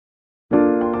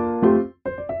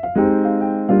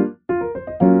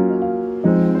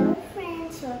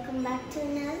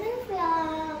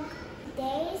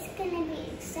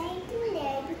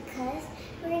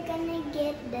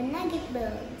the Nugget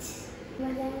builds.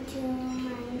 We're going to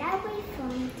Mandaue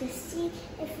phone to see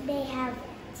if they have it.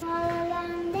 All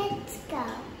along, let's go.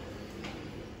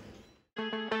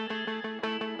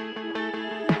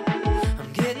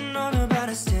 I'm getting older, but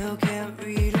I still can't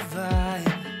read a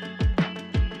vibe.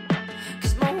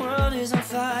 'Cause my world is on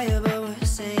fire, but we're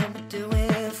saying we're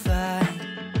doing fine.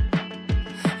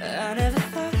 I never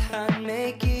thought I'd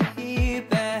make it here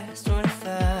past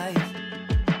 25.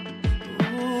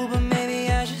 Ooh, but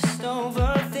maybe I just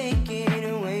overthinking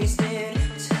and wasting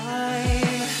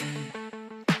time.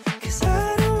 'Cause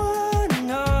I don't wanna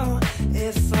know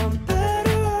if I'm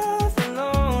better off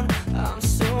alone. I'm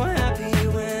so happy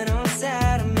when I'm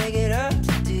sad, I make it up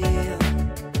to deal.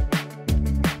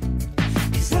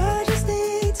 'Cause I just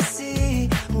need to see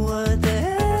what the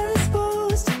hell it's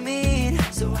supposed to mean,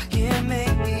 so I can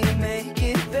make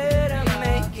it better,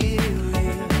 make it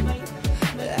real.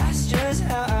 That's just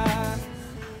how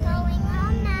Going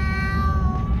home now.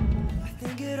 I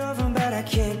think it over, but I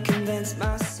can't convince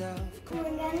myself. We're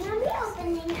gonna be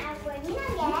opening our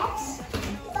nuggets,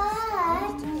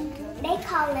 but they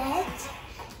call it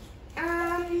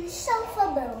sofa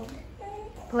build.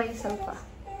 Play sofa.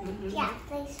 Yeah,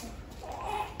 play sofa.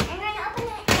 I'm gonna open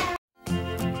it now.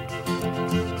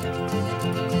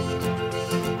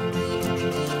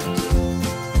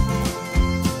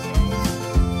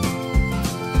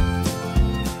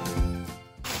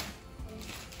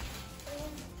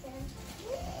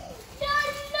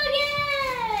 Nuggets!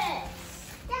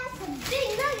 That's a big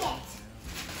nugget.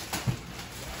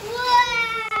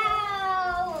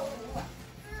 Wow!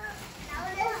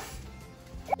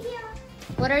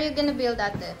 What are you gonna build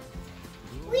at it?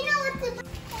 We know what to do.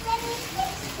 Let me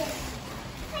fix this.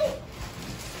 Hey.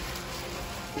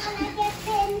 Can I get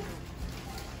pin?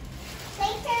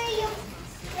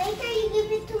 Later you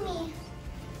give it to me.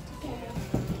 Okay.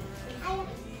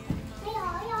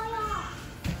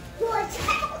 Watch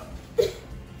out.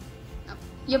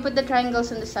 You put the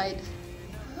triangles on the side.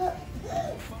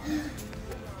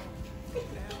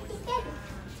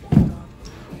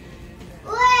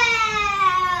 Wow!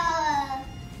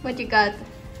 What you got?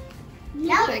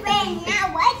 No Check. fan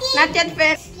now. What is? Not yet,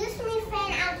 Finn. Excuse me,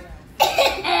 fan out.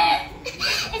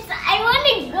 I want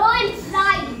to go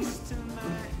inside. Nice.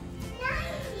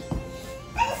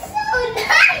 That's so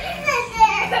nice in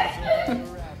there.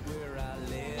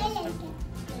 I like it.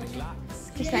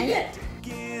 Just like it.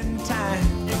 In time.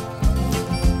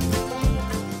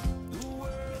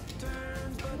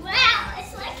 Wow,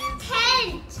 it's like a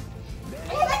tent.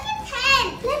 It's like a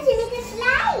tent. Let's make a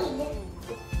slide.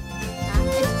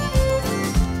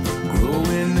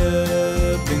 Growing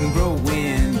up and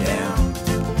growing down,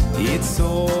 it's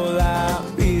all I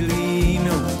really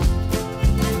know.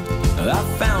 I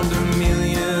found a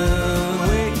million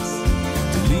ways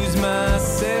to lose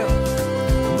myself,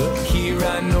 but here I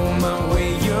know my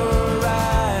way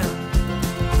around.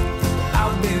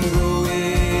 I've been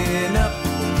growing up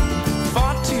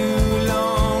for too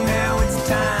long, now it's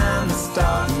time to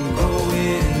start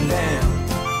growing down.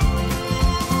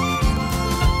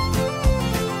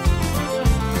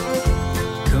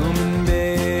 Coming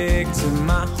back to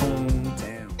my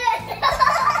hometown.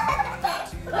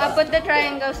 Put the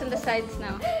triangles on the sides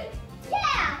now.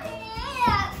 Yeah.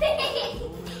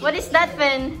 What is that,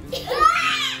 Finn?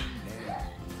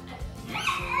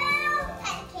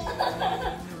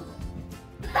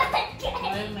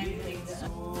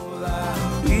 All I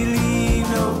really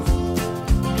know,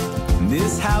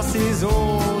 this house is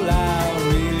all I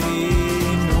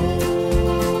really know.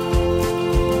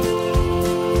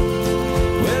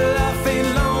 Well, life ain't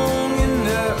long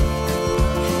enough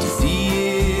to see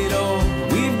it all.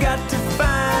 We've got to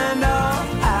find our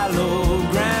hallowed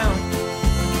ground.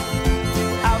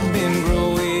 I've been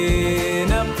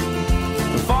growing up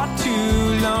for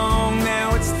too long,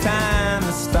 now it's time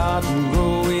to start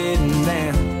growing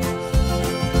down.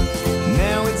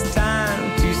 Now it's time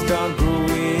to start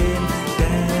growing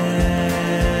down.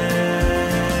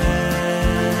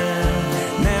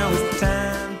 Now it's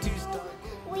time to start.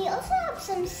 We also have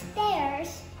some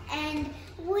stairs, and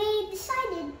we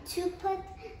decided to put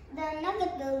the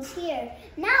nugget builds here.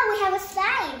 Now we have a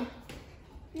slide.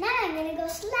 Now I'm gonna go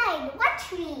slide.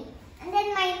 Watch me. And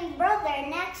then my brother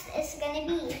next is gonna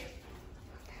be.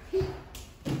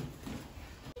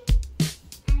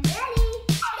 I'm ready.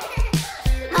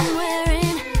 I'm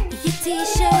wearing your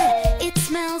t-shirt. It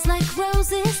smells like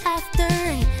roses after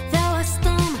rain. Though I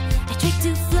storm, I tried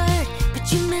to flirt, but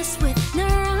you mess with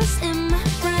neurons in my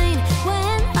brain.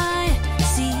 When I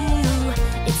see you,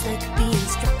 it's like being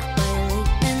struck by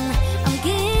lightning. I'm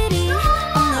giddy, I'm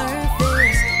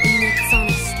nervous, and it's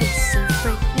honestly so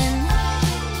frightening.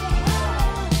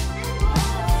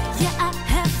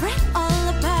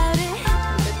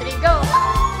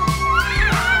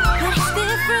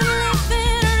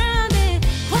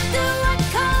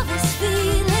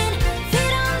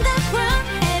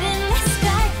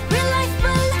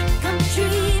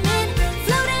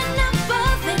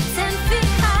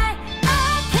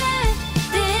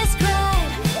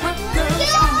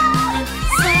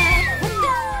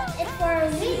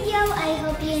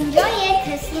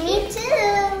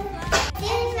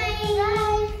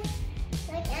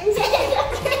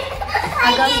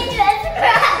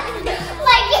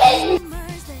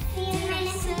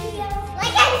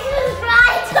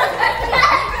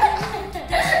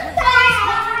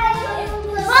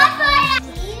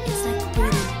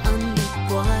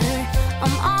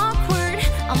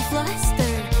 flustered.